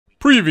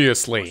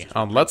Previously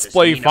on Let's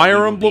Play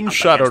Fire Emblem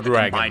Shadow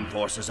Dragon. Combined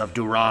forces of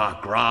Dura,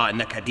 Gra, and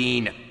the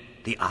Kadeen.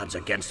 The odds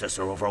against us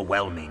are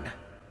overwhelming.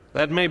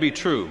 That may be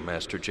true,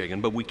 Master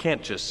Jigen, but we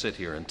can't just sit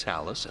here in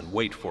Talus and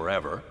wait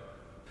forever.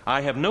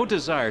 I have no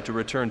desire to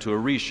return to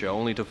Arisha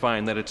only to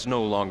find that it's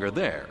no longer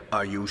there.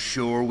 Are you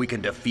sure we can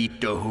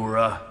defeat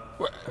Dahura?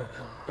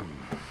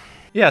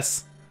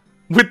 Yes,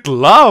 with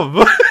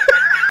love.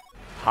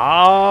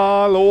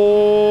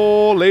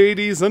 Hello,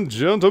 ladies and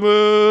gentlemen.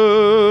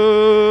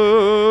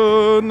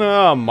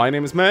 My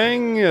name is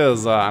Meng,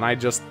 and I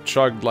just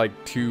chugged like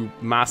 2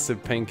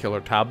 massive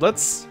painkiller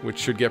tablets, which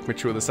should get me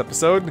through this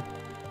episode.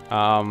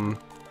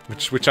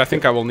 Which I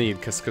think I will need,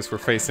 because we're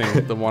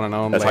facing the one and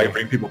only. That's how you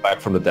bring people back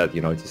from the dead,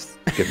 you know, just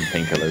give them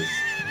painkillers.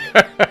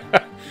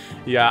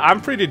 Yeah,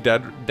 I'm pretty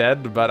dead,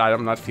 but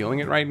I'm not feeling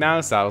it right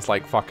now, so I was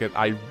like, fuck it,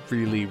 I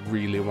really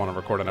want to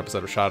record an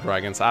episode of Shadow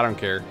Dragon, so I don't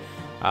care.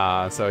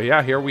 So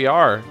yeah, here we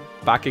are,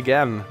 back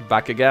again.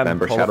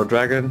 Member Shadow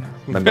Dragon,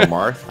 member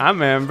Marth. I'm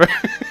member.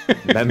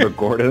 Member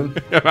Gordon.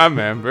 I'm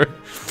member.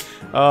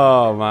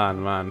 Oh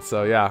man.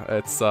 So yeah,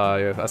 it's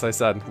as I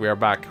said, we are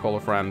back. Call a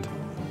friend.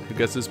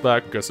 Guess who's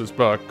back? Guess who's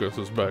back? Guess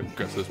who's back?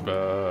 Guess who's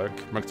back?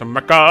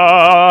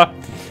 Mecca!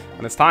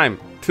 And it's time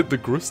to the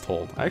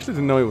Grusthold. I actually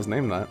didn't know he was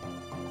named that.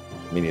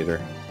 Me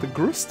neither. The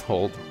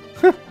Grusthold.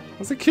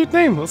 That's a cute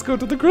name. Let's go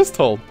to the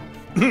Grusthold.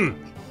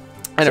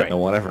 Anyway. No,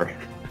 whatever.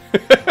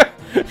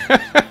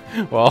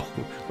 Well,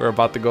 we're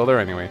about to go there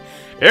anyway.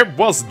 It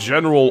was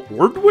General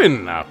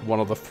Ordwin, one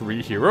of the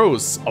 3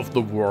 heroes of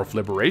the War of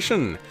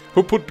Liberation,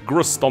 who put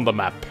Grust on the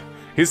map.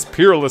 His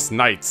peerless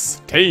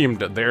knights tamed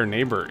their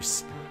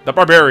neighbors, the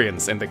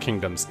barbarians in the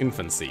kingdom's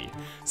infancy,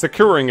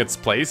 securing its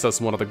place as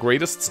one of the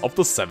greatest of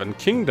the 7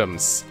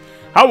 kingdoms.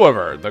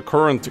 However, the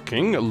current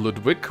king,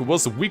 Ludwig,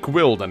 was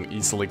weak-willed and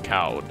easily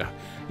cowed.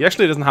 He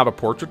actually doesn't have a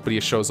portrait, but he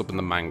shows up in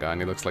the manga,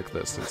 and he looks like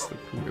this. It's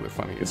really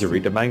funny. Did you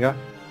read the manga?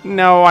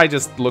 No, I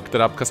just looked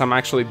it up, because I'm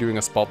actually doing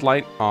a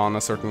spotlight on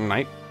a certain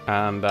knight,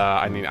 and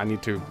I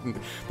need to...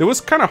 It was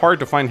kind of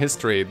hard to find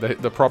history,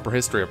 the proper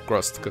history of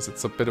Grust, because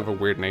it's a bit of a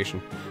weird nation.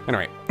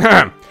 Anyway,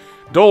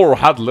 Dol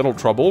had little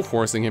trouble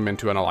forcing him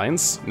into an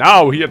alliance.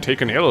 Now he had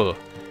taken ill.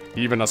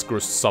 Even as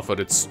Grust suffered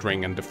its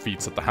string and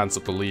defeats at the hands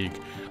of the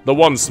League, the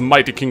once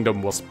mighty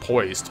kingdom was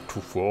poised to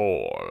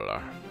fall.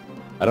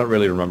 I don't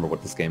really remember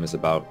what this game is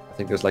about. I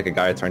think there's like a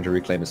guy trying to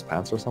reclaim his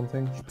pants or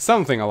something.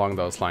 Something along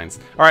those lines.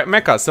 Alright,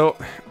 Mecha, so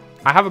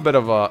I have a bit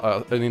of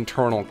an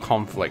internal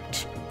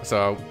conflict.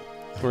 So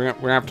we're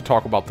gonna have to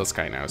talk about this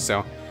guy now,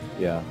 so...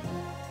 Yeah,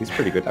 he's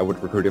pretty good. I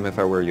would recruit him if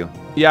I were you.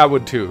 Yeah, I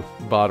would too,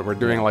 but we're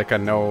doing like a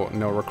no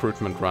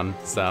recruitment run,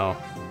 so...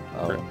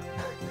 Oh.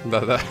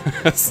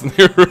 That's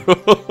new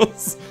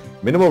rules.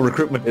 Minimal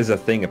recruitment is a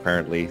thing,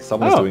 apparently.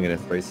 Someone's doing it in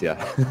Thracia.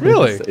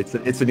 Really? it's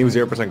a new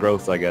 0%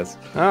 growth, I guess.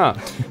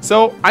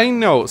 So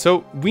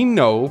we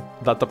know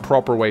that the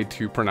proper way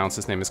to pronounce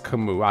his name is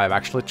CamUUU. I've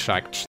actually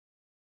checked.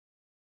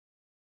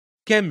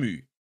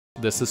 CamUUU.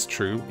 This is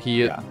true.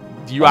 You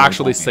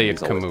actually say it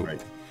CamUUU.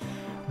 Right.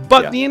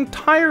 But the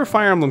entire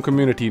Fire Emblem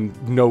community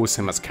knows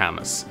him as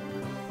Camus.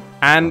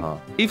 And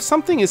if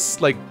something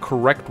is like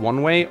correct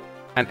one way,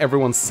 and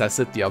everyone says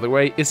it the other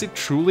way, is it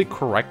truly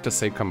correct to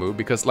say CamUUU?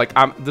 Because like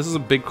this is a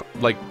big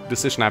like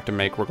decision I have to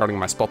make regarding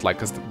my spotlight,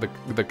 because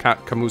the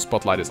CamUUU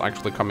spotlight is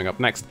actually coming up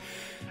next,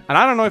 and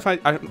I don't know if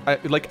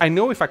I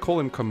know if I call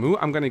him CamUUU,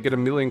 I'm gonna get a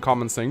million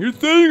comments saying you're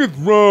saying it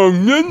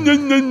wrong,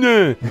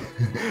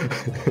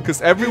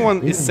 because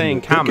everyone is saying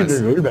Camus.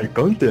 You ruined my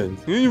content.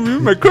 You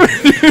ruined my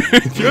content.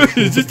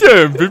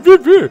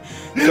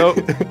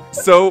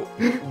 So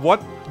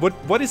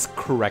what is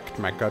correct,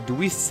 Mecha? Do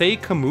we say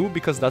CamUUU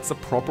because that's the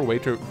proper way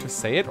to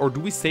say it, or do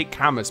we say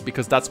Camus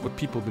because that's what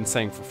people have been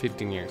saying for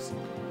 15 years?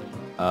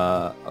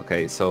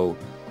 Okay, so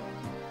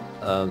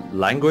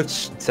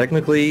language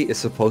technically is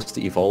supposed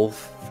to evolve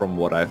from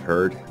what I've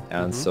heard,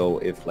 and so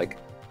if like,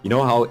 you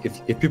know how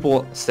if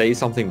people say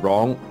something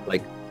wrong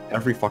like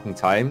every fucking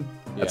time,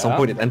 at some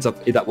point it ends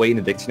up that way in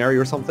a dictionary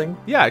or something?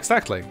 Yeah,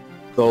 exactly.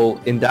 So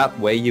in that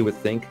way you would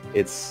think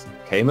it's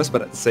Camus,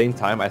 but at the same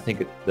time I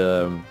think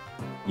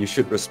you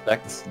should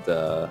respect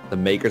the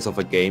makers of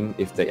a game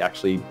if they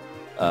actually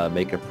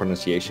make a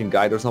pronunciation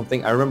guide or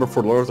something. I remember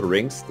for Lord of the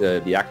Rings,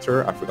 the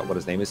actor, I forgot what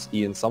his name is,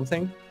 Ian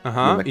something?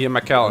 Ian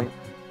McKellen.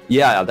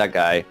 Yeah, that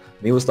guy.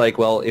 And he was like,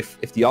 well, if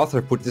the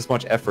author put this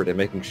much effort in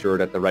making sure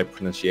that the right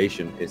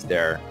pronunciation is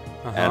there,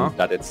 and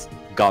that it's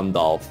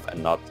Gandalf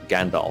and not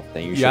Gandalf,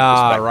 then you should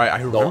respect. Right, I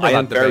remember that I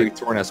am very debate.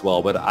 torn as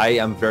well, but I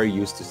am very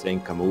used to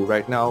saying CamUUU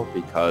right now,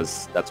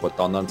 because that's what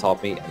Don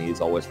taught me, and he's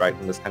always right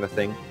in this kind of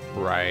thing.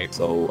 Right.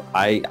 So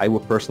I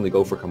would personally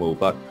go for CamUUU,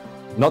 but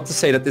not to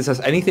say that this has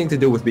anything to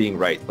do with being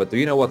right, but do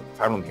you know what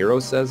Fire Emblem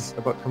Heroes says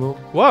about CamUUU?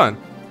 What?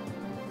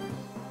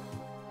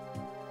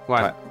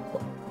 What?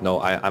 No,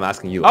 I'm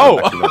asking you. Oh,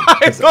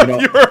 I thought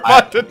you were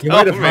about to tell me. You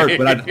might have heard,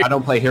 but I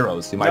don't play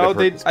Heroes. You might have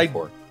heard this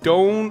before.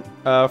 Don't.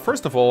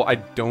 First of all, I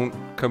don't.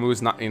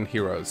 CamUUU's not in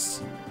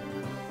Heroes.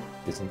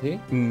 Isn't he?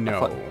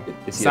 No.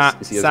 Is he a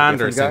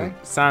Sanders guy?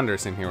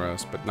 Sanders in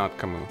Heroes, but not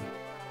CamUUU.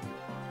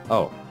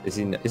 Oh,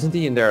 Isn't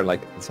he in there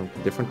like in some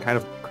different kind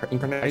of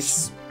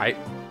incarnation? I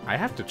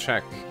have to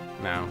check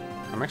now.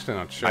 I'm actually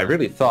not sure. I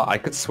really thought I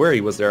could swear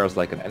he was there as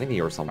like an enemy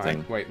or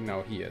something. Wait,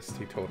 no, he is.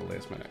 He totally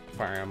is. Minute.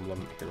 Fire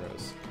Emblem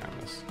Heroes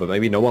Camus. But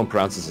maybe no one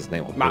pronounces his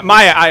name.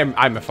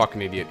 I'm a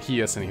fucking idiot.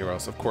 He is in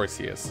Heroes. Of course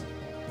he is.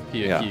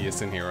 He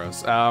is in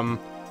Heroes.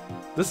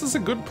 This is a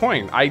good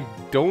point. I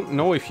don't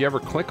know if you ever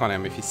click on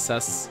him if he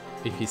says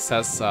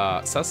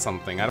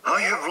something.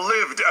 I have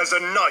lived as a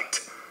knight,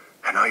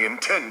 and I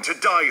intend to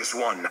die as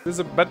one.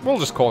 But we'll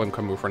just call him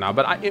CamUUU for now.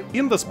 But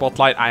in the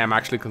spotlight, I am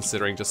actually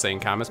considering just saying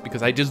Camus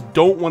because I just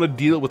don't want to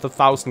deal with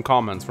 1,000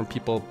 comments from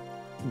people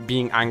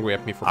being angry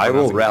at me for. I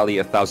will rally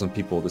 1,000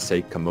 people to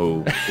say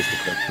CamUUU, just the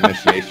correct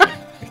pronunciation,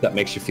 if that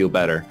makes you feel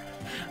better.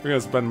 We're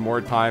gonna spend more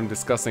time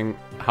discussing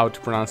how to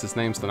pronounce his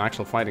names than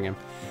actually fighting him.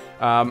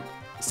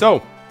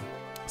 So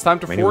it's time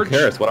to forge. Who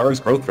cares? What are his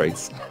growth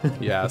rates?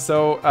 Yeah.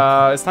 So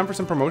it's time for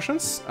some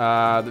promotions.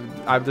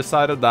 I've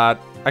decided that.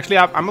 Actually,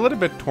 I'm a little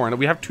bit torn.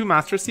 We have 2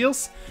 Master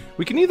Seals.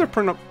 We can either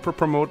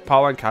promote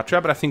Paula and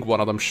Katja, but I think one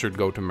of them should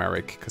go to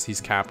Merrick, because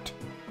he's capped.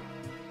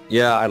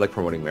 Yeah, I like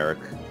promoting Merrick.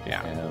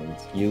 Yeah. And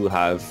you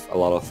have a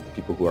lot of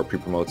people who are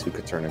pre-promoted who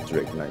could turn into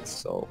Draco Knights,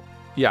 so...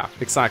 Yeah,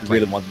 exactly. If you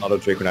really want another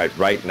Draco Knight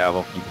right now,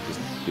 you can just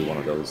do one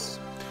of those.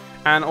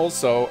 And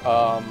also,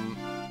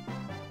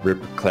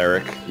 Rip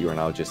Cleric, you are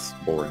now just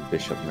boring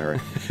Bishop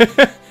Merrick.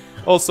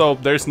 Also,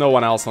 there's no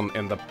one else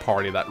in the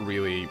party that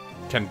really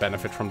can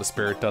benefit from the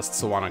Spirit Dust,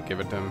 so why not give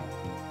it to him?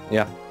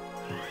 Yeah.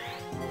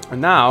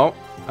 And now,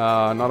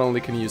 not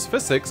only can he use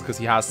Physics, because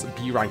he has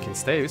B ranking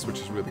staves, which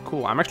is really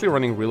cool. I'm actually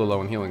running really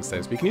low in healing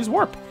staves, but he can use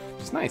Warp,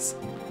 which is nice.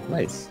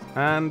 Nice.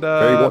 And,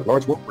 very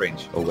large warp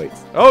range. Oh, wait.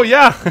 Oh,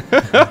 yeah!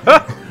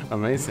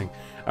 Amazing.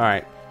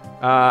 Alright.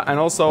 And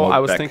also, I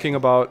was thinking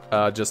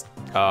about just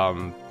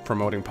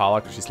promoting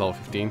Paula, because she's level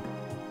 15.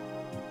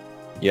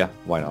 Yeah,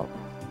 why not?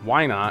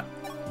 Why not?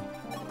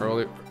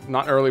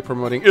 Not early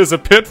promoting is a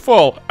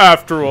pitfall,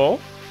 after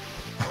all.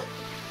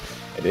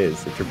 It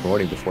is. If you're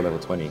promoting before level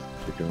 20, you're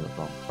doing it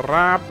wrong.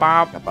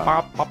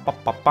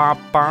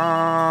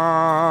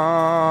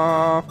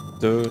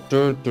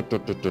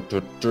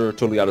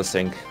 Totally out of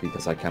sync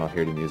because I cannot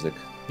hear the music.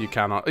 You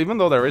cannot, even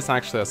though there is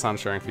actually a sound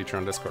sharing feature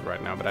on Discord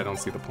right now, but I don't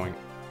see the point.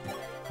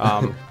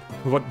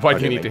 Why do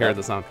you need to hear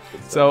the sound?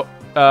 So,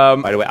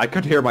 by the way, I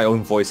could hear my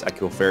own voice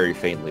echo very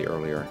faintly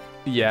earlier.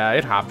 Yeah,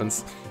 it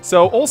happens.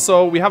 So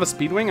also, we have a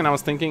Speedwing, and I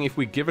was thinking if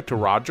we give it to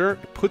Roger,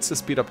 it puts his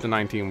speed up to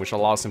 19, which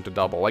allows him to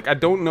double. Like, I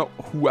don't know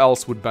who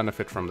else would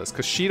benefit from this,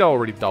 because Sheeta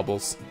already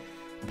doubles.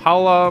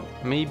 Paula,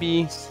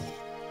 maybe.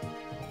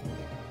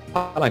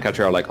 Paula and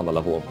Katja are like on the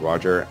level of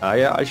Roger.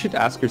 Yeah, I should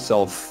ask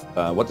yourself,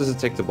 what does it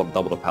take to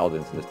double the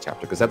Paladins in this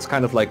chapter? Because that's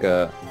kind of like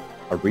a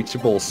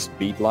reachable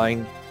speed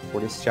line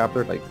for this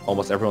chapter. Like,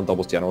 almost everyone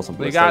doubles Generals and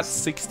Ballistas. They got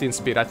 16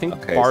 speed. I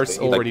think Bars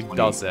so already like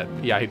does it.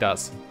 Yeah, he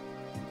does.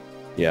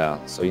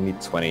 Yeah, so you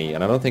need 20,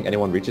 and I don't think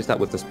anyone reaches that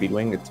with the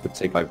Speedwing. It would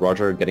take like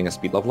Roger getting a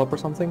speed level up or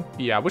something.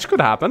 Yeah, which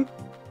could happen.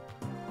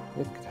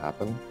 It could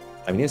happen.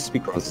 I mean, his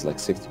speed growth is like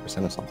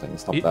 60% or something.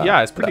 It's not bad.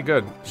 Yeah, it's pretty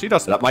good. She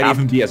does. That might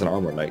even be as an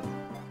armor knight.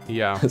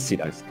 Yeah. See,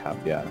 that's cap.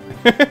 Yeah.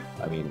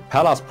 I mean,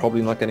 Pala's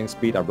probably not getting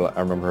speed. I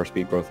remember her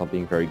speed growth not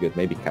being very good.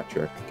 Maybe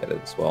Katja could get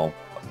it as well.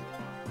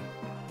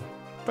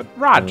 But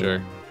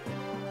Roger.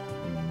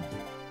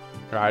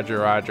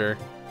 Roger.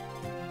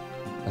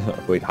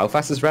 Wait, how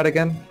fast is Red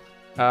again?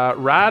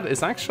 Rad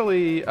is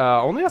actually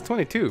only at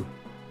 22.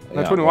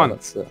 No, yeah, 21. Well,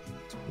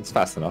 it's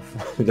fast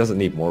enough. He doesn't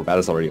need more. Rad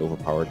is already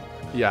overpowered.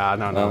 Yeah,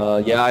 no.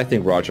 Yeah, I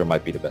think Roger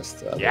might be the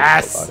best.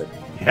 Yes!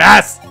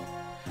 Yes!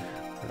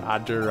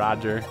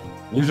 Roger.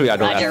 Usually I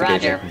don't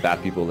advocate making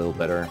bad people a little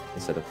better.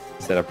 Instead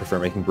I prefer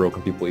making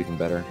broken people even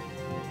better.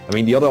 I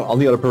mean, the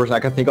only other person I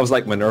can think of is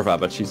like Minerva,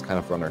 but she's kind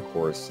of run her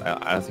course.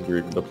 I don't think you're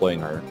even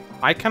deploying her.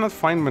 I cannot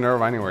find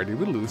Minerva anywhere. Did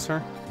we lose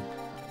her?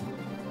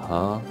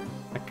 Huh?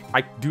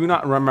 I do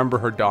not remember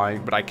her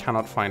dying, but I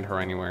cannot find her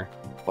anywhere.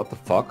 What the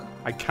fuck?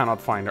 I cannot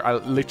find her. I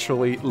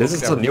literally looked. This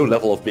is a new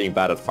level of being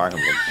bad at Fire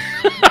Emblem.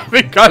 I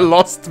think I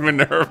lost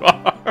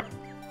Minerva.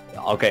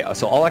 Okay,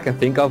 so all I can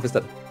think of is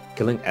that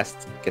killing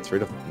Est gets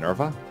rid of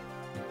Minerva?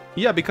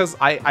 Yeah, because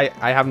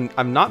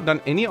I've not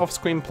done any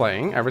off-screen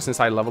playing ever since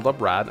I leveled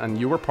up Rad, and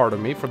you were part of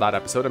me for that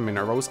episode, and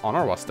Minerva was on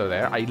our roster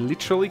there. I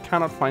literally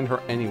cannot find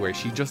her anywhere.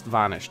 She just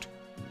vanished.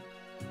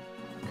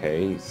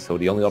 Okay, so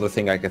the only other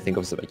thing I can think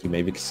of is that you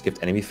maybe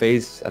skipped enemy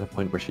phase at a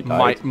point where she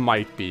died.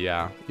 Might be,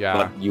 yeah.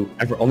 But you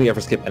only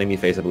ever skip enemy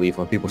phase, I believe,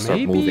 when people start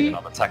moving and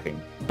not attacking.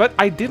 But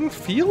I didn't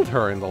field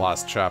her in the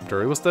last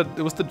chapter. It was the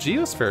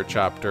Geosphere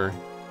chapter.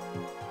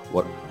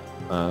 What?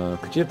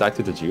 Could you have died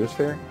to the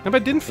Geosphere? No,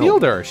 but I didn't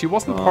field her. She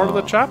wasn't part of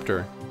the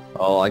chapter.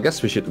 Oh, I guess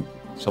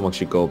someone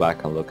should go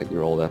back and look at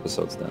your old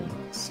episodes then.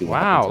 See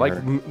wow,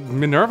 like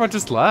Minerva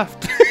just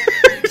left.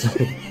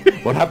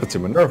 What happened to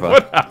Minerva?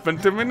 What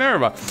happened to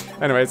Minerva?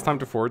 Anyway, it's time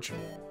to forge.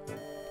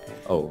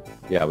 Oh,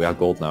 yeah, we have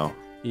gold now.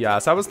 Yeah,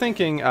 so I was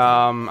thinking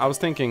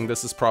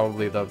this is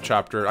probably the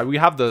chapter. We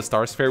have the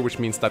Star Sphere, which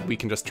means that we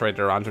can just trade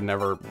it around and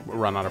never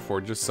run out of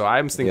forges. So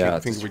I'm thinking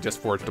we just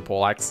forge the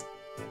poleaxe.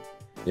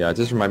 Yeah,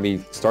 just remind me,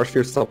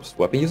 Starsphere stops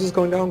weapon uses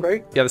going down,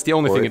 right? Yeah, that's the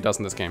only thing it does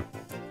in this game.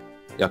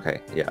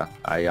 Okay, yeah.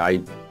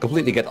 I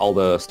completely get all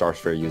the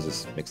Starsphere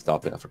uses mixed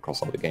up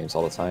across all the games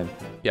all the time.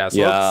 Yeah, so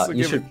yeah,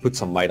 you should put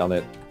some might on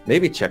it.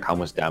 Maybe check how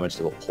much damage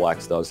the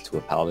poleaxe does to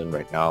a paladin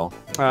right now.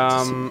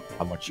 How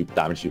much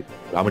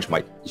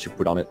might you should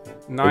put on it.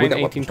 9,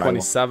 18,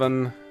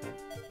 27.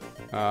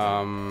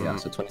 Yeah,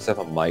 so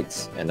 27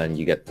 mites, and then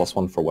you get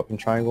 +1 for weapon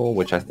triangle,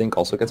 which I think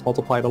also gets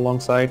multiplied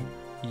alongside.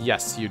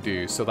 Yes, you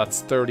do. So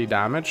that's 30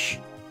 damage.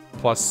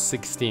 Plus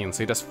 16, so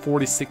he does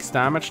 46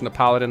 damage, and the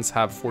paladins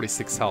have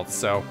 46 health,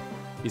 so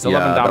he's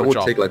 11 damage that would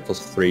off. take like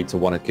 +3 to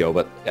one-hit kill,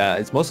 but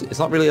it's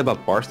not really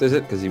about burst, is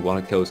it? Because he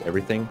one-hit kills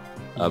everything.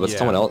 But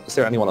someone else, is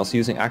there anyone else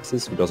using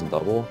axes who doesn't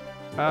double?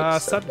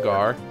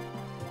 Sedgar.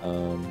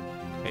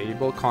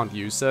 Abel can't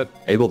use it.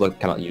 Abel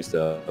cannot use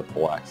the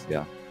poleaxe,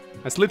 yeah.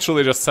 It's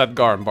literally just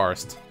Sedgar and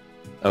Barst.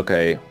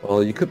 Okay,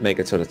 well you could make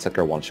it so that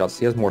Sedgar one-shots.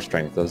 He has more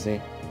strength, doesn't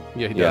he?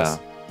 Yeah, he does.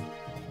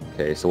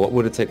 Okay, so what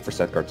would it take for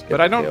Sedgar to get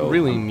But I don't kill?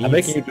 really need... I'm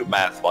making you do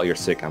math while you're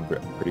sick. I'm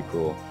pretty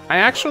cool. I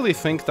actually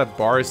think that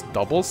Barst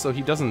doubles, so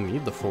he doesn't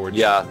need the Forge.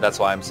 Yeah, that's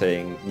why I'm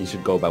saying you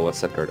should go by what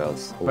Sedgar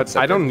does. But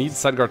I don't need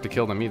Sedgar to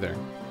kill them either.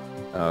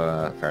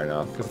 Fair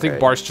enough. I think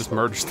Barst just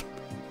merged.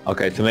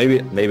 Okay, so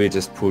maybe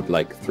just put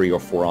like 3 or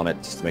 4 on it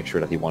just to make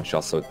sure that he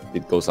one-shots so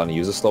it goes on and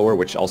uses slower,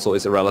 which also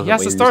is irrelevant when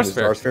you're using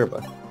the Starsphere.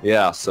 But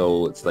yeah,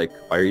 so it's like,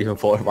 why are you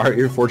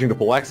forging the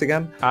poleaxe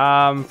again?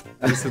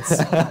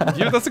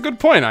 That's a good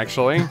point,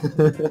 actually.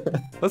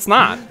 Let's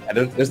not.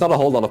 And there's not a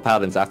whole lot of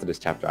paladins after this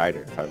chapter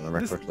either, if I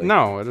remember correctly.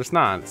 No, there's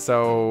not.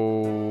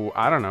 So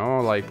I don't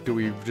know. Like,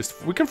 we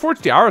can forge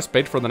the Arrow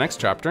Spade for the next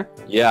chapter?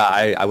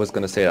 Yeah, I was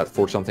gonna say that.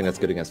 Forge something that's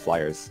good against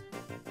flyers.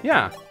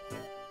 Yeah.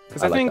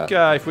 Because I think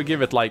if we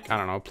give it like, I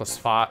don't know,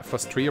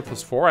 +3 or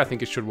 +4, I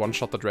think it should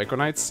one-shot the Draco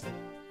Knights.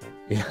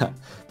 Yeah,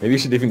 maybe you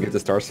should even give the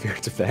Starsphere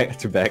to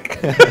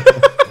Beck.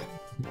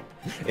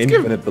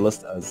 Infinite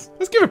ballistas.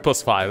 Let's give it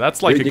 +5.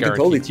 That's like a guarantee. You can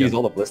totally use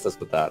all the ballistas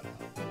with that.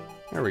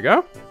 There we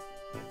go.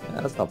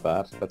 Yeah, that's not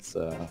bad. That's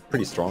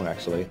pretty strong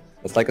actually.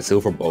 That's like a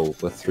silver bow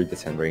with 3 to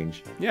 10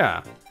 range.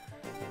 Yeah.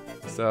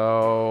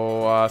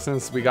 So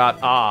since we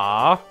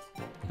got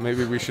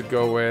maybe we should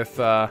go with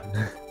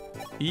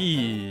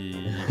E.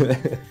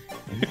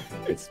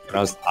 It's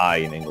pronounced I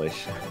in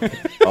English.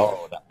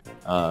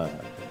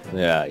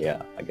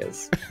 Yeah, I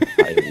guess.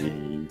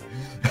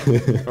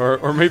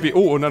 or maybe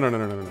no, I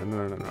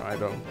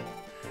don't.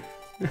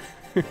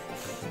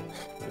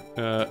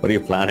 What are you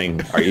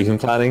planning? Are you even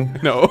planning?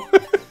 No.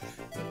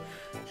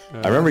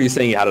 I remember you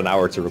saying you had an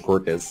hour to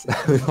record this.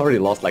 We've already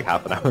lost like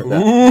half an hour.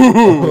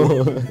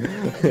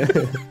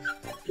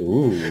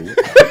 Ooh.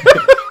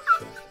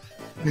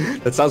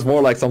 That sounds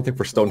more like something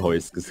for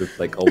Stonehoist, because it's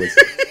like always,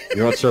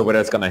 you're not sure whether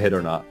it's gonna hit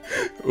or not.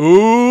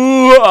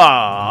 Ooh,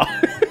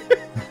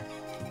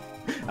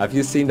 Have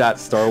you seen that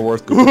Star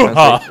Wars Google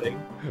Translate thing?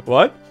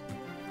 What?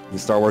 The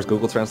Star Wars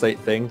Google Translate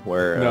thing,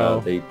 where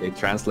no. they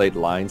translate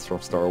lines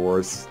from Star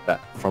Wars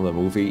from the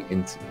movie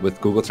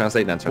with Google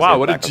Translate and then translate. Wow,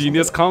 what a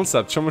genius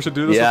concept! Someone should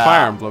do this with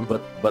Fire Emblem.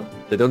 But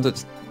they don't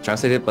just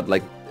translate it, but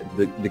like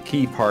the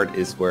key part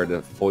is where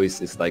the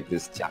voice is like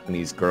this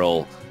Japanese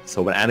girl.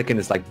 So when Anakin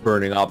is like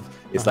burning up,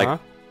 it's like,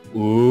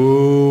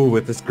 ooh,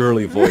 with this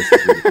girly voice.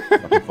 It's really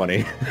fucking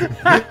funny.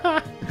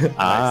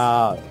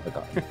 I'm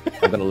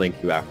gonna link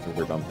you after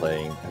we're done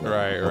playing.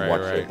 And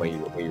watch it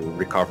when you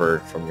recover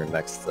from your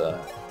next.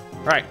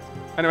 Right.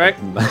 Anyway,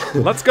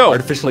 let's go.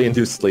 Artificially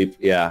induced sleep.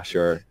 Yeah,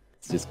 sure.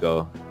 Let's just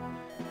go.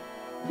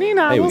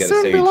 Nina, we'll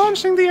soon be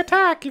launching the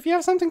attack. If you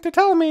have something to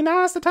tell me,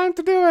 now's the time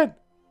to do it.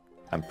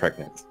 I'm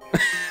pregnant.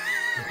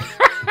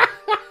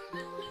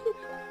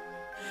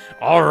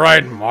 All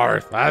right,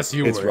 Marth, as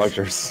you wish. It's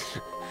Rogers.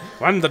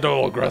 When the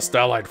Dolgrust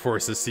allied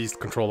forces seized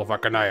control of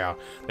Akanaya,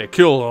 they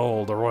killed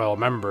all the royal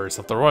members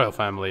of the royal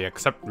family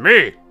except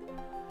me.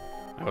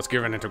 I was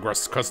given into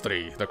Grust's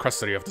custody, the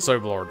custody of the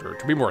Sable Order,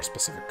 to be more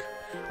specific.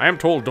 I am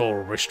told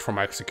Dol wished for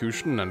my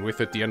execution, and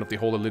with it the end of the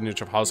holy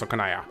lineage of House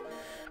Akanaya.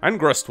 And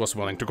Grust was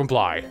willing to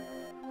comply.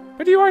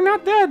 But you are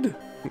not dead!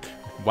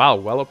 Wow,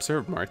 well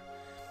observed, Marth.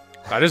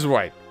 That is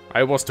right.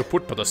 I was to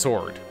put to the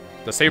sword.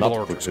 The Sable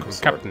Order's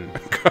captain.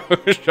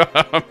 Shut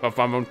up,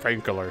 I'm on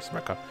painkillers,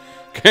 Mecca.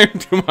 Came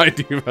to my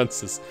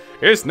defenses.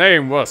 His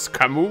name was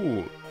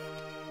CamUUU.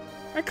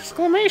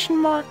 Exclamation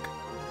mark.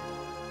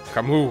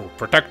 CamUUU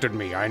protected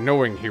me, I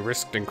knowing he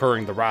risked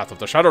incurring the wrath of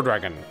the Shadow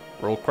Dragon.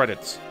 Roll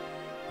credits.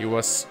 He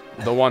was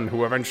the one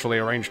who eventually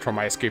arranged for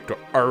my escape to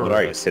Earth. What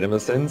are you, cinema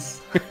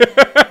sins?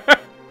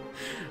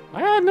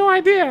 I had no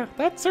idea.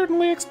 That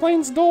certainly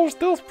explains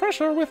Dol's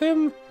pressure with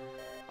him.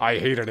 I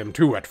hated him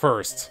too at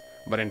first,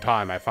 but in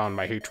time I found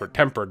my hatred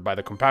tempered by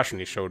the compassion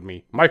he showed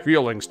me. My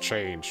feelings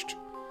changed.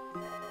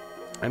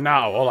 And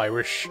now all I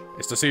wish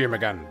is to see him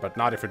again, but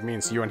not if it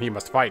means you and he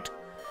must fight.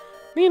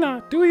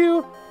 Nina, do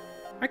you?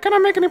 I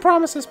cannot make any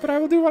promises, but I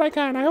will do what I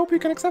can. I hope you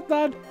can accept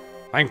that.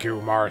 Thank you,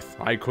 Marth.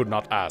 I could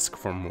not ask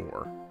for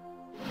more.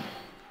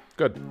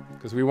 Good,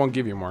 because we won't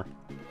give you more.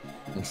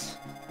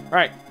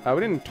 Right, we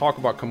didn't talk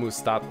about CamUUU's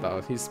stat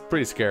though. He's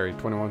pretty scary,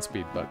 21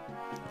 speed, but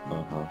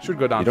Should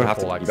go down You don't to have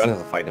to. full You X. don't have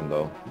to fight him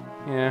though.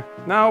 Yeah.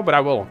 No, but I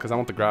will, because I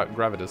want the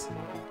gravitas.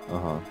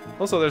 Uh-huh.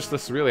 Also, there's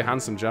this really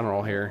handsome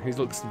general here. He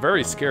looks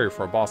very scary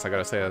for a boss, I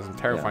gotta say. There's some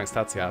terrifying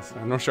stats he has.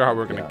 I'm not sure how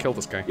we're gonna kill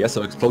this guy. He has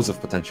some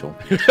explosive potential.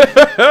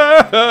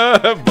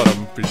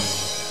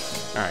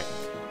 Alright.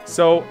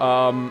 So,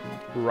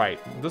 right.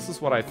 This is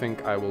what I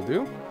think I will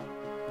do.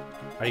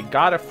 I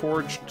got a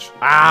forged...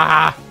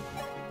 Ah!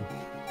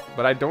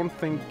 But I don't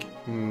think...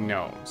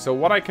 No. So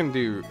what I can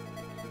do...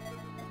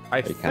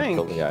 I think... Can't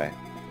kill the guy.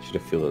 You should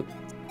have feel it,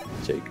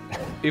 Jake.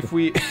 If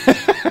we...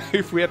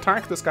 if we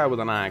attack this guy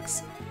with an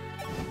axe...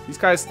 These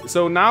guys...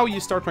 So now you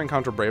start to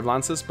encounter Brave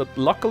Lances, but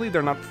luckily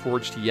they're not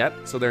forged yet,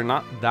 so they're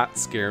not that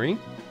scary.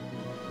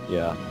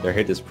 Yeah, their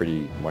hit is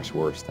pretty much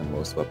worse than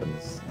most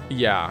weapons.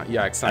 Yeah,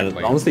 exactly.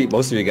 And honestly,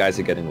 most of you guys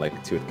are getting like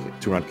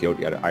two-round KO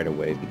either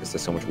way because they're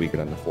so much weaker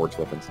than the forged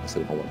weapons and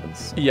silver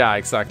weapons. Yeah,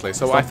 exactly.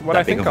 So what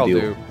I think I'll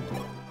do...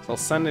 So I'll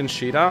send in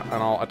Sheeta and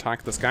I'll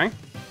attack this guy.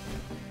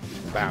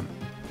 Bam.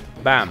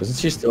 Bam. Doesn't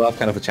she still have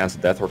kind of a chance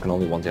of death, or can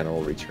only one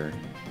general reach her?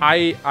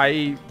 I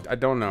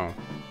don't know.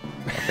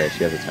 Okay,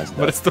 she has a chance of death.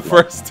 But it's the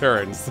first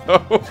turn,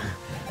 so...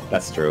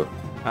 That's true.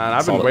 And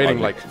I've been Solid waiting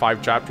logic. like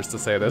 5 chapters to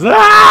say this.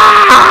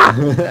 Ah!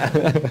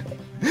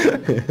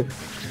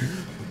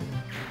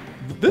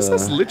 This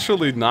has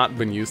literally not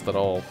been used at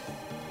all.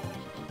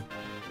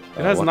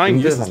 It has 9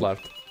 uses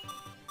left.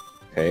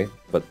 Okay,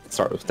 but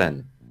start with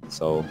 10,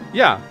 so...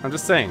 Yeah, I'm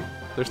just saying.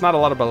 There's not a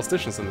lot of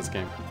ballisticians in this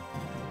game.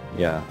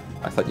 Yeah,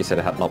 I thought you said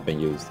it had not been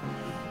used.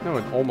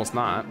 No, almost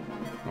not.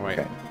 Oh, wait.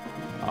 Okay.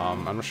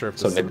 I'm not sure if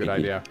this is a good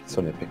idea.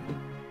 So nitpicky.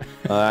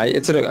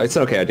 It's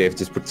an okay idea if you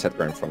just put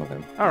Setgar in front of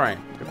him. Alright,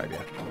 good idea.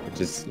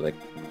 Which is like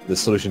the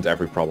solution to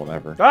every problem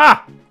ever.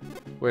 Ah!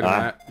 Wait a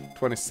minute.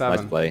 27.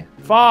 Nice play.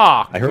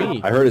 Fuck I heard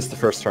me. I heard it's the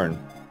first turn.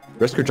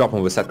 Rescue drop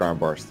him with Setgar and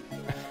Burst.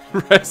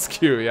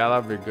 Rescue, yeah,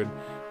 that'd be good.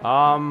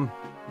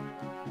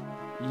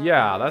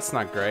 Yeah, that's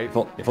not great.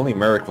 If only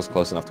Merrick was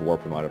close enough to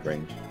warp him out of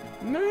range.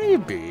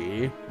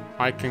 Maybe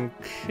I can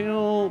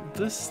kill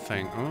this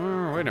thing.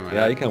 Oh, wait a minute.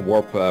 Yeah, you can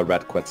warp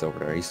Red Quetz over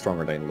there. He's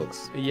stronger than he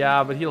looks.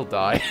 Yeah, but he'll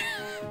die.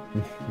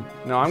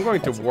 No, I'm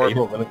going to warp.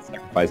 We're going to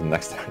sacrifice him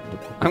next time.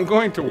 I'm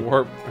going to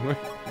warp. I'm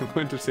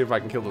going to see if I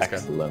can kill this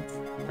Excellent. guy.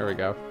 There we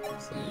go.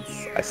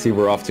 I see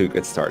we're off to a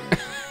good start.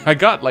 I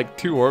got like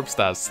 2 warp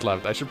stats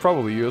left. I should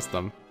probably use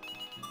them.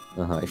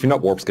 If you're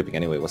not warp skipping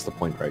anyway, what's the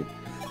point, right?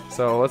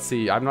 So let's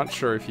see. I'm not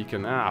sure if he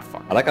can. Ah,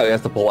 fuck. I like how he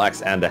has the pole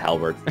axe and the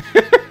halberd.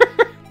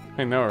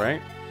 I know,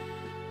 right?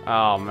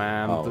 Oh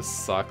man, this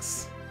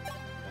sucks.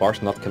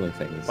 Bar's not killing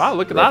things. Wow,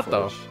 look at that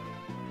though.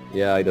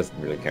 Yeah, he doesn't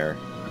really care.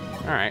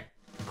 Alright.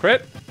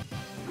 Crit.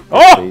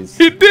 Oh! Please.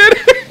 He did!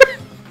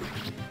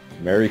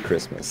 Merry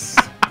Christmas.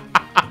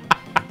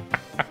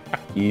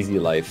 Easy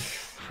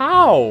life.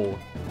 How?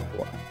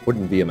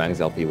 Wouldn't be a Mangs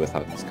LP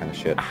without this kind of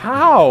shit.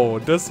 How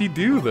does he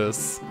do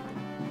this?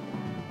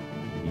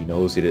 He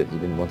knows he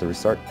didn't want to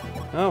restart.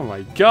 Oh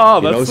my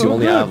god, He that's knows so you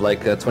only good. have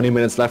like 20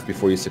 minutes left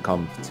before you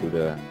succumb to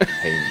the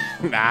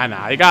pain. Nah,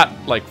 I got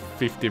like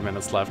 50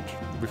 minutes left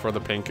before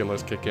the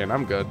painkillers kick in.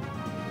 I'm good.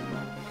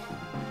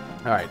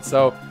 Alright,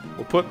 so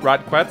we'll put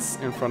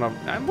Radquetz in front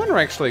of... I wonder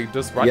actually,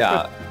 does Radquetz...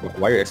 Yeah,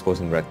 why are you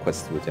exposing Red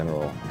Quest to a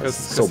general?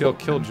 Because he'll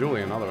kill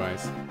Julian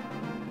otherwise.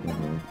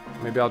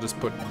 Maybe I'll just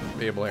put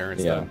Abel here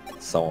instead. Yeah,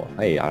 so,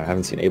 hey, I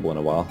haven't seen Abel in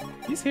a while.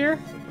 He's here.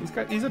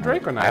 He's a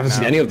Draco Knight I haven't now.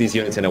 seen any of these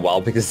units in a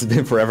while because it's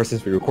been forever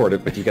since we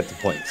recorded, but you get the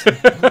point.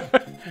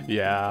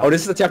 Yeah. Oh,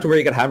 this is the chapter where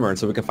you get hammered,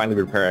 so we can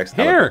finally repair X.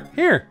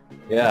 Here!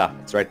 Yeah,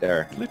 it's right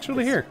there.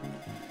 Literally here.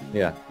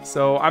 Yeah.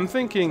 So I'm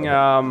thinking,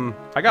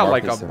 I got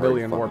like Marth is a a very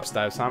billion fun warp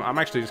stats. So I'm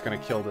actually just gonna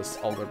kill this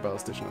older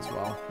ballistician as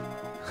well.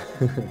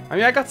 I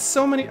mean, I got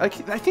so many.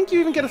 Like, I think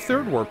you even get a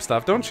 3rd warp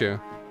staff, don't you?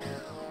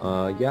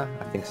 Yeah,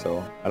 I think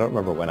so. I don't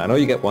remember when. I know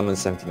you get 1 in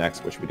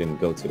 17X, which we didn't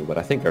go to, but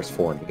I think there's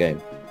 4 in the game.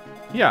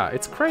 Yeah,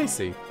 it's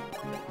crazy.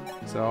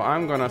 So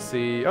I'm gonna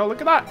see. Oh, look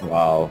at that!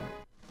 Wow.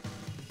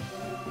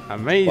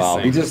 Amazing. Wow,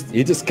 he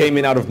just came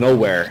in out of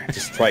nowhere to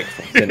strike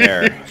from thin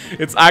air.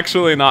 It's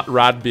actually not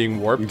Rad being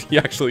warped. He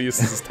actually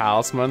uses his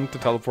talisman to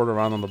teleport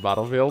around on the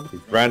battlefield. He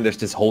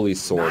brandished his holy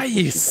sword.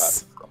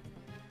 Nice!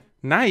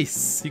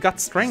 Nice! You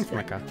got strength,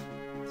 Mecca.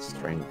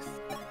 Strength.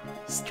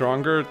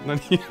 Stronger than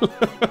you.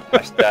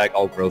 Hashtag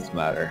all growths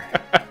matter.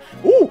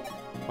 Ooh!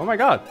 Oh my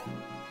god.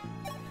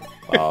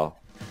 Wow.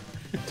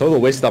 Total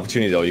wasted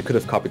opportunity though. You could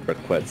have copied Red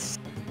Quetz.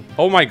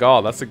 Oh my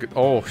god, that's a good.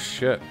 Oh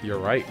shit, you're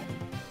right.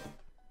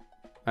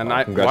 And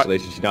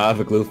congratulations, you now have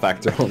a glue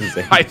factor on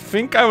Zane. I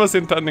think I was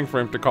intending for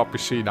him to copy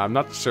Sheen. I'm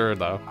not sure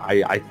though.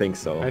 I think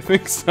so. I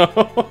think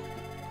so.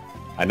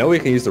 I know he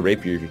can use the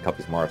rapier if he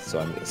copies Marth, so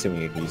I'm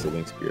assuming he can use the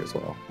wing spear as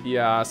well.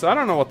 Yeah, so I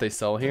don't know what they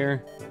sell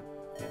here.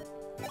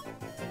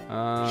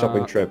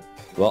 Shopping trip.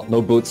 Well,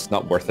 no boots,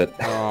 not worth it.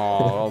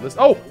 Oh, this.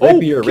 Oh,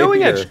 Rapier,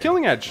 killing rapier. edge,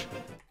 killing edge.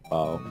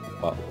 Well,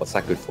 what's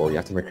that good for? You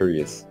have to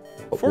Mercurius.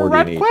 What For more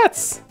Rat do you need?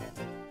 Quetz.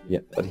 Yeah,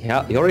 but he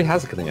already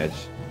has a killing edge.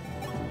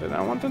 Then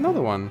I want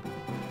another one.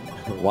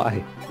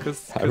 Why?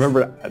 Cause I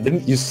remember,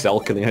 didn't you sell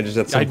killing edges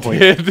at some I point?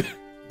 did.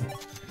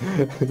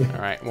 All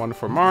right, 1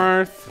 for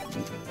Marth.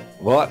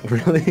 What?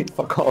 Really?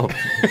 Fuck off.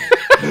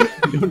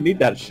 You don't need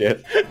that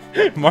shit.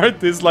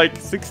 Marth is like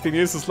 16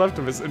 uses left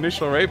of his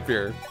initial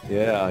rapier.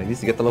 Yeah, he needs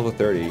to get to level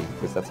 30,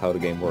 because that's how the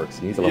game works.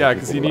 He needs a level Yeah,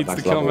 because he needs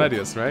to kill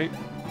Medius, right?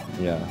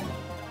 Yeah.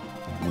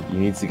 He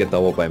needs to get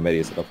doubled by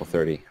Medius at level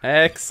 30.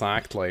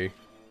 Exactly.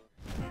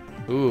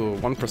 Ooh,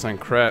 1%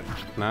 crit.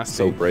 Nasty.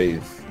 So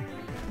brave.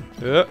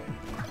 Yeah.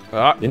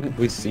 Ah. Didn't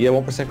we see a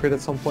 1% crit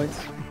at some point?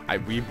 I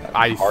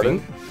Harden?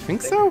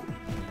 think so.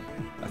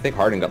 I think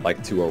Harden got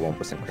like 2 or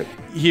 1% crit.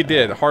 He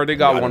did. Harden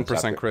got Yeah,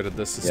 1% crit.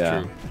 This is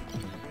true.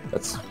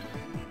 That's...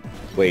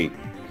 Wait.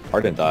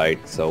 Harden died,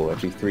 so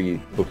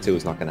FE3 Book 2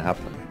 is not gonna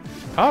happen.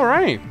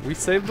 Alright, we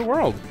saved the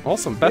world.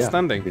 Awesome, best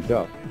ending. Good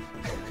job.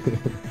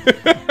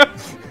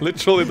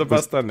 Literally the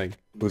best ending.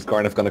 Who's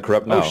Garneth gonna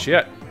corrupt now? Oh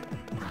shit.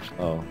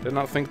 Oh. Did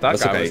not think that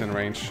That's guy okay. was in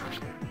range.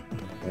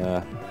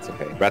 Yeah, it's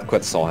okay.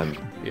 Radquet saw him.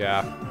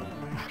 Yeah.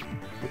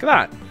 Look at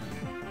that.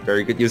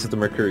 Very good use of the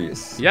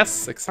Mercurius.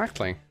 Yes,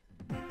 exactly.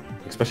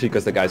 Especially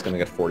because the guy's gonna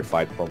get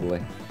fortified,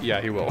 probably.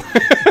 Yeah, he will.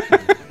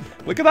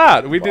 Look at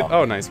that! We did.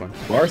 Oh, nice one.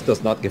 Marth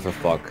does not give a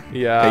fuck.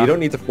 Yeah. Okay, you don't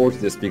need to force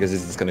this because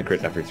it's just gonna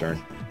crit every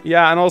turn.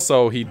 Yeah, and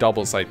also he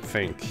doubles, I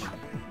think.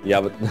 Yeah,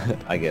 but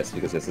I guess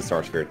because it's a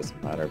Star Sphere, it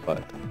doesn't matter,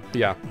 but...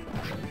 Yeah.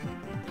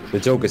 The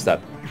joke is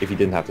that if you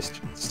didn't have the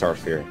Star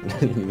Sphere,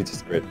 you would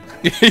just crit.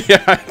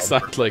 Yeah,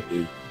 exactly.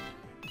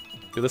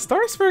 Yeah, the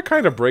Star Sphere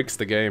kind of breaks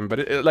the game, but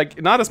it,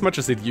 like, not as much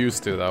as it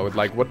used to, though. It,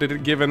 like, what did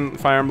it give in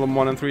Fire Emblem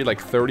 1 and 3?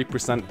 Like,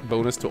 30%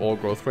 bonus to all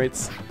growth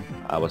rates?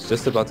 I was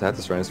just about to have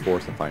to Serenus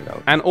Force and find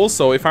out. And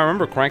also, if I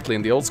remember correctly,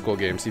 in the old school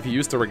games, if you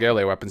used the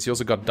Regalia weapons, you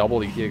also got double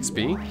the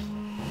EXP.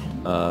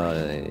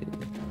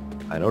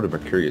 I know the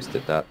Mercurius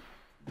did that.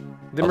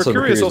 The Also,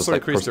 Mercurius also like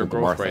increased your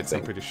personal growth Marth, I rates, I'm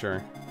think. pretty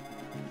sure.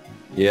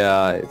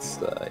 Yeah, it's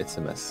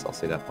a mess, I'll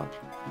say that much.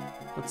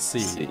 Let's see.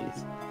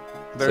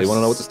 So you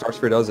wanna know what the Star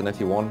Sphere does in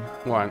FE1?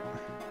 What?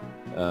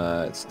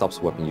 It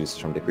stops weapon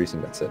usage from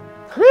decreasing, that's it.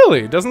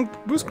 Really? It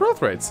doesn't boost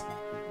growth rates?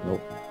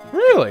 Nope.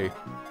 Really?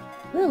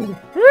 Really?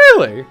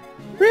 Really?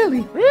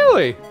 Really?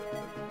 Really?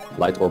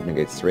 Light Orb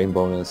negates terrain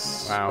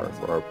bonus. Wow.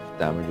 Earth Orb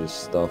damages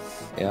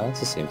stuff. Yeah, it's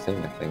the same thing,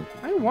 I think.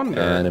 I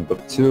wonder. And in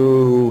Book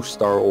 2,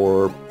 Star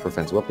Orb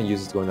prevents weapon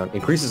usage going down.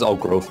 Increases all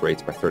growth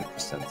rates by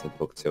 30% in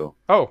Book 2.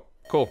 Oh,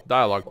 cool.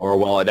 Dialogue. Or,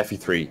 well, at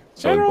FE3.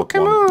 So in General Book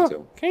 1 and CamUUU, Book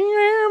 2. can you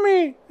hear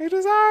me? It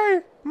is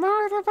I,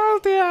 Marth of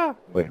Altea.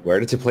 Wait, where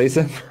did you place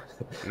him?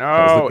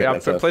 No, yeah, I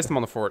placed him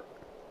on the fort.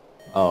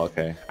 Oh,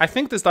 okay. I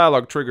think this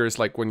dialogue triggers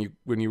like when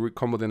you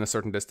come within a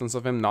certain distance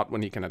of him, not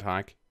when he can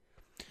attack.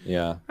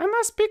 Yeah. I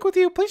must speak with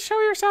you. Please show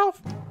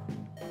yourself.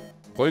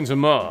 Prince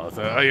Marth,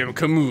 I am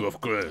CamUUU of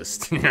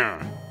Quest.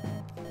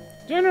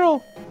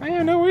 General, I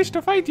have no wish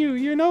to fight you.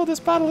 You know this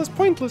battle is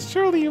pointless.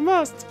 Surely you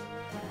must.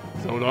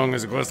 So long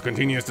as Quest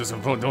continues to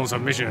support those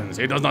submissions,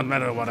 it does not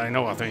matter what I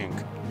know or think.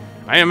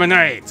 I am a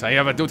knight. I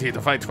have a duty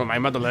to fight for my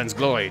motherland's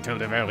glory till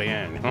the very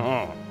end.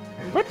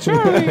 But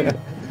surely...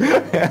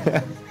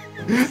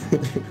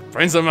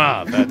 Prince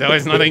Marth, there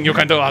is nothing you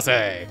can do, I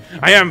say.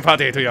 I am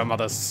party to your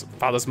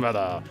father's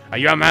murder. Are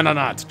you a man or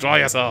not? Draw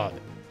your sword.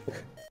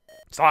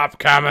 Stop,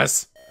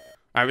 Camus.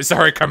 I'm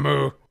sorry,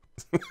 CamUUU.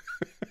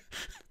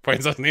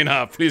 Princess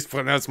Nina, please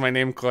pronounce my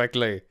name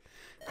correctly.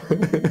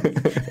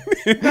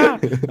 Nina,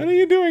 what are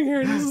you doing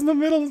here? This is in the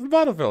middle of the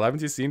battlefield.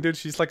 Haven't you seen, dude?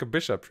 She's like a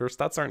bishop. Her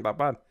stats aren't that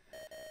bad.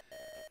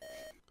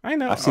 I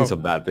know. I've seen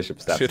some bad bishop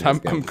stats. Shit, in this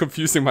game. I'm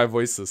confusing my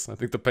voices. I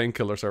think the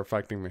painkillers are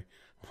affecting me.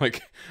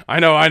 Like, I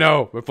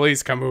know, but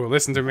please, CamUUU,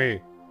 listen to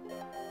me.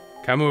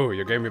 CamUUU,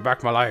 you gave me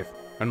back my life.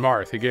 And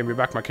Marth, he gave me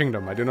back my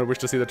kingdom. I do not wish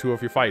to see the two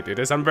of you fight. It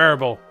is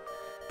unbearable.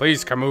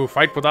 Please, CamUUU,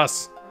 fight with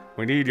us.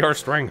 We need your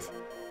strength.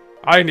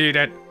 I need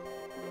it.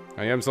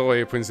 I am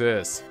sorry,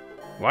 princess.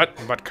 What?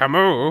 But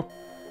CamUUU?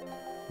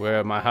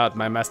 Well, my heart,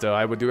 my master,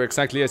 I would do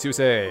exactly as you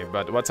say.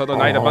 But what sort of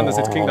knight abandons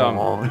its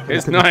kingdom?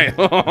 His knight.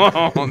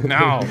 Oh,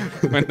 now,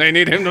 when they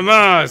need him the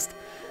most.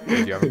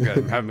 If you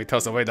have me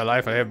toss away the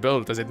life I have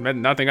built as it meant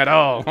nothing at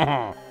all.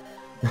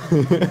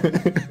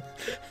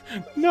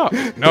 No,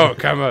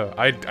 CamUUU,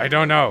 I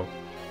don't know.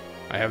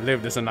 I have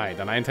lived as a knight,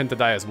 and I intend to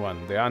die as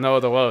one. There are no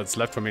other roads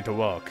left for me to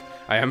walk.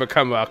 I am a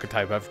CamUUU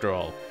archetype after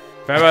all.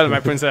 Farewell, my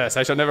princess.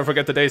 I shall never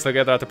forget the days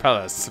together at the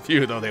palace,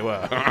 few though they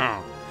were.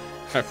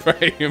 I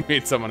pray you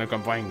meet someone who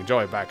can bring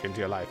joy back into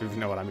your life, if you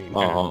know what I mean.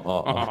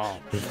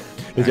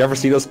 Did you ever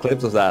see those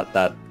clips of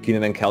that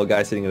Keenan and Kel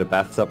guy sitting in a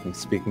bathtub and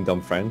speaking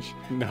dumb French?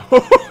 No.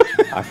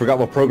 I forgot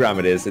what program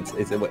it is.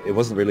 It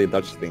wasn't really a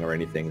Dutch thing or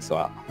anything, so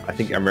I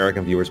think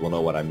American viewers will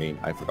know what I mean.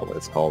 I forgot what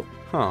it's called.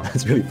 Huh.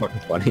 It's really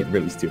fucking funny and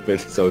really stupid,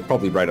 so it's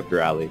probably right up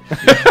your alley.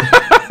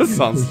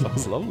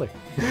 Sounds lovely.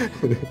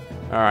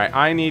 Alright,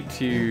 I need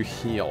to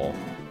heal.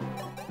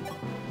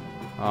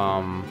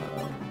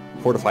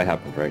 Fortify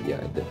happened, right? Yeah,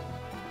 it did.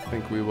 I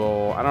think we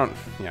will...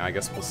 Yeah, I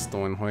guess we'll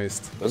Stone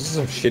Hoist. Those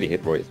are some shitty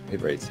hit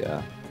rates,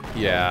 yeah.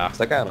 Yeah. Is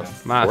that guy on a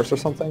force or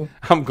something?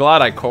 I'm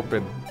glad I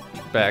copied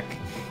back.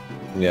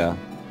 Yeah,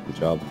 good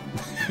job.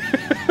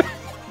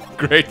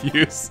 Great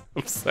use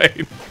of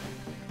Sane.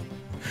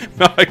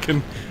 Now I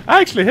can...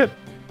 I actually hit.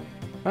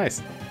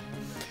 Nice.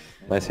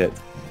 Nice hit.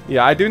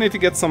 Yeah, I do need to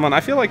get someone.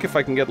 I feel like if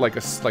I can get like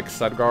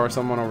Sedgar or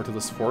someone over to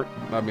this fort,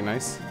 that'd be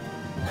nice.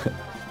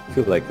 I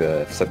feel like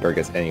if Sedgar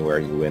gets anywhere,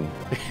 you win.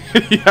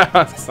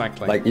 Yeah,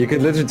 exactly. Like, you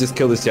could literally just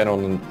kill this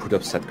general and put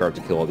up Sedgar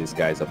to kill all these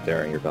guys up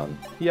there and you're done.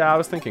 Yeah, I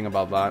was thinking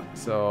about that,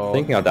 so...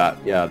 Thinking of that,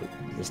 yeah,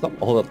 there's not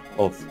a whole lot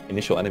of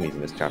initial enemies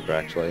in this chapter,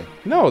 actually.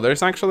 No,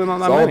 there's actually not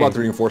that many. many. It's all about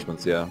the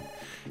reinforcements, yeah.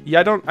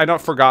 Yeah, I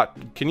don't forgot.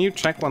 Can you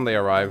check when they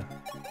arrive?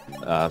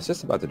 I was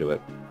just about to do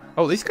it.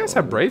 Oh, these guys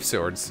have brave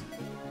swords.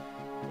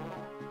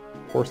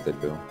 Of course they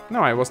do.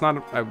 No, I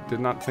did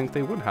not think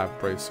they would have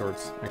brave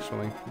swords,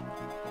 actually.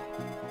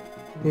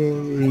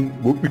 It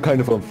would be kind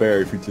of unfair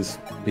if you just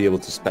be able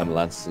to spam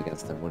lances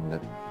against them, wouldn't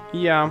it?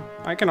 Yeah,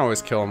 I can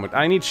always kill him, but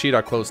I need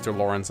Sheeta close to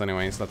Lawrence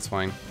anyways, that's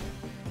fine.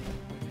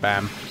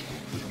 Bam.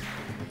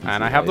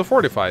 And I have the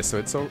Fortify, so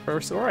it's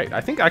alright. I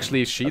think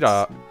actually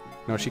Sheeta...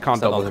 No, she can't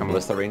double come.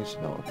 Ballista range?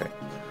 No, okay.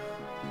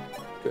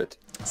 Good.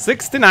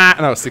 69!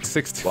 No,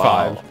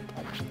 665.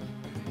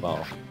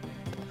 Wow.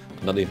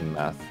 Not even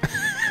math.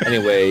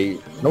 Anyway,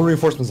 no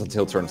reinforcements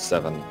until turn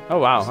 7. Oh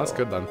wow, that's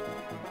good then.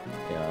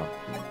 Yeah.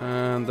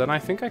 And then I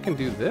think I can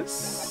do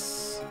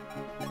this.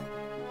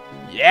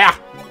 Yeah!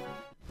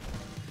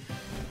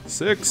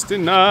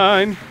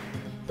 69!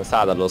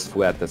 Posada los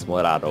fuertes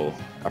morado.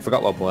 I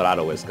forgot what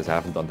morado is because I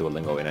haven't done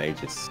Duolingo in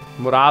ages.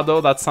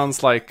 Morado, that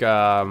sounds like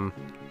Morado.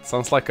 It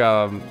sounds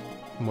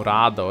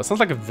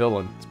like a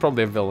villain. It's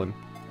probably a villain.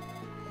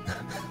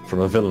 From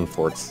a villain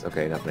forts.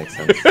 Okay, that makes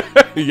sense.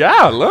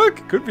 Yeah,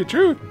 look, could be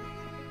true.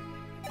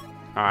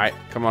 Alright,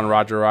 come on,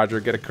 Roger,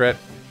 get a crit.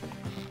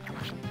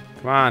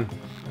 Come on,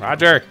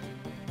 Roger.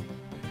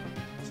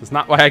 This is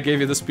not why I gave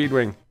you the speed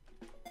wing.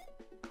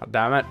 God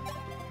damn it.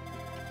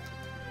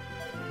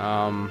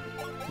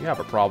 You have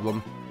a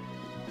problem.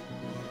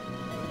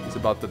 He's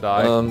about to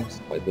die.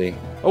 Slightly.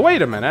 Oh,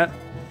 wait a minute.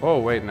 Oh,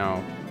 wait,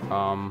 no.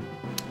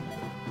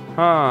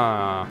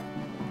 Huh.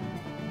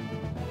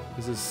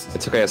 This is...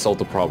 It's okay, I solved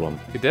the problem.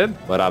 You did?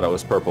 Morado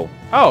was purple.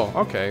 Oh,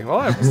 okay.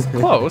 Well, it was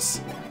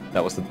close.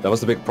 That was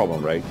the big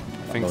problem, right?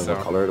 I think so.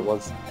 What color it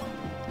was?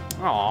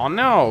 Oh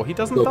no, he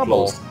doesn't So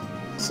double. close.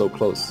 So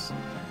close.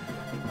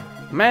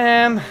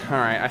 Man,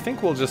 alright, I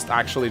think we'll just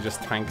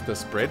tank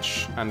this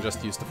bridge and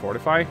just use the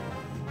Fortify.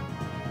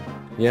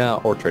 Yeah,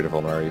 or Trade of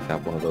Honor if you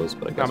have one of those,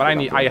 but I guess... No,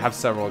 but I have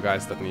several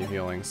guys that need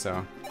healing,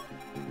 so...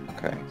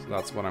 Okay. So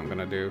that's what I'm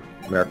gonna do.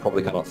 Merrick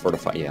probably cannot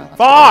fortify, yeah.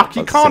 Fuck!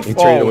 He can't... He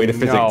traded away the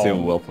physic no. too,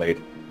 well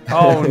played.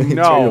 Oh He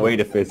no! traded away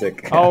the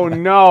physic. Oh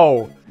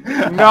no!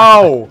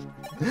 No!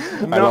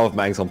 I love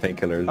Mangs on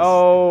painkillers.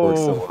 Oh.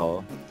 Works so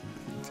well.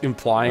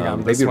 Implying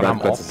I'm this maybe one, I'm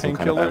Red off some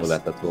kind of painkillers?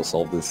 amulet that will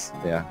solve this,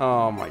 yeah.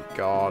 Oh my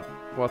god.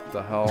 What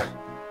the hell?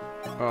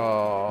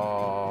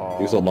 Oh...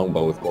 Use a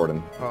longbow with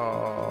Gordon.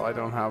 Oh, I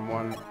don't have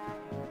one.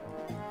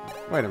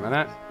 Wait a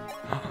minute.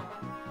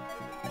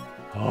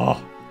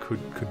 Oh,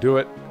 could do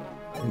it.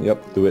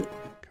 Yep, do it.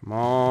 Come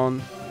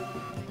on.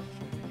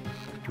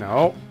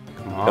 No.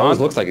 Come on. It always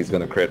looks like he's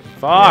gonna crit.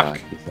 Fuck!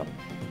 Yeah, he's not.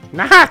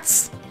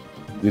 Nats!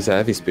 Use a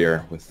heavy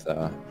spear with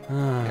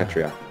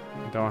Ketria.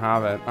 Don't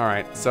have it.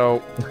 Alright,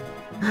 so...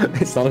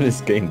 It's not in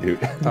this game,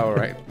 dude.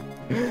 Alright.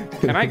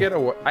 Can I get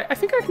away? I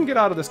think I can get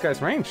out of this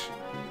guy's range.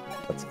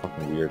 That's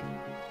fucking weird.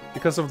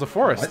 Because of the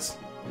forests.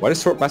 Why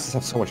does sword masters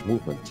have so much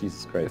movement?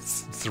 Jesus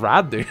Christ. It's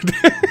rad, dude.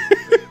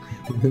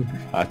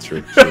 Ah,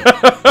 true.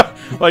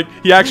 Like,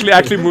 he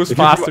actually moves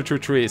faster through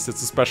trees.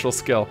 It's a special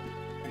skill.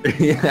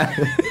 Yeah.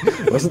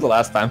 Wasn't the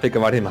last fanfic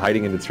about him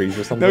hiding in the trees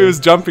or something? No, he was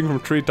jumping from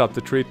treetop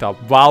to treetop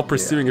while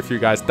pursuing a few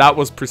guys. That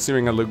was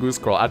pursuing a Lagoon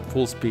Scroll at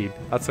full speed.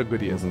 That's how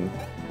good he is.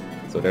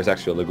 So there's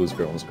actually a Lagoon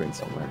Scroll on the screen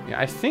somewhere. Yeah,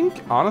 I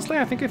think, honestly,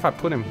 if I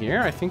put him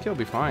here, I think he'll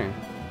be fine.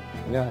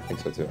 Yeah, I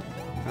think so too.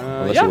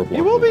 Yeah,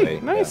 he will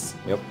be. Nice.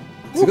 Yeah. Yep.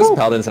 It's because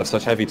paladins have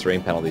such heavy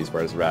terrain penalties,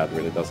 whereas Rad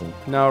really doesn't.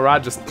 No,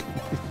 Rad just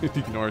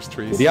ignores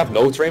trees. Do you have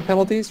no terrain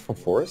penalties from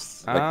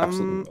forests? Like,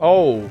 absolutely.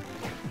 Oh.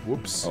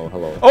 Whoops. Oh,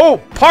 hello.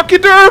 Oh,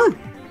 Pachyderm!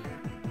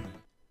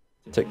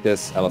 Take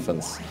this,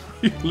 elephants.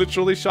 He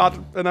literally shot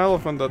an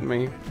elephant at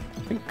me. I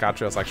think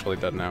Catrio's actually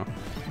dead now.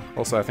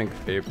 Also, I think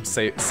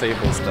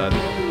Sable's dead.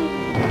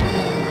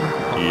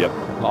 Yep.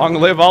 Long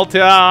live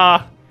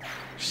Altea!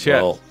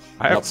 Shit. Well,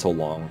 not so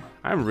long.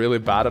 I'm really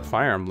bad at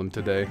Fire Emblem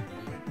today.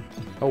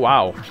 Oh,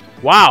 wow.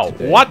 Wow,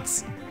 Today.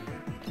 What?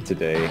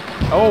 Today.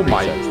 Oh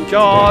my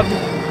god.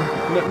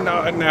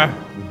 No.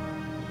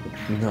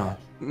 No.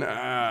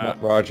 Nah.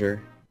 Not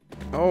Roger.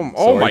 Oh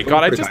my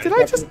god, did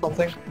I just...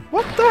 Something?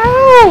 What the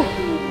hell?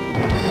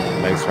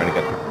 Meg's trying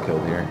to get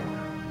killed here.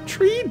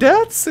 3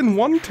 deaths in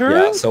 1 turn?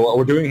 Yeah, so what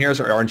we're doing here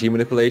is our RNG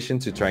manipulation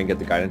to try and get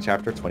the guidance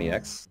chapter,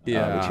 20x.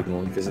 Yeah. Which you can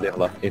only visit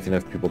if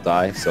enough people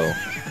die, so...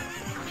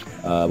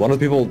 one of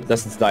the people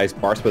destined to die is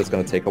Bars, but it's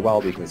going to take a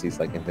while because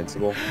he's, like,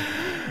 invincible.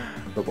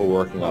 But we're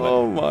working on it.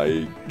 Oh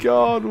my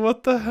god,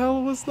 what the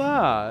hell was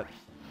that?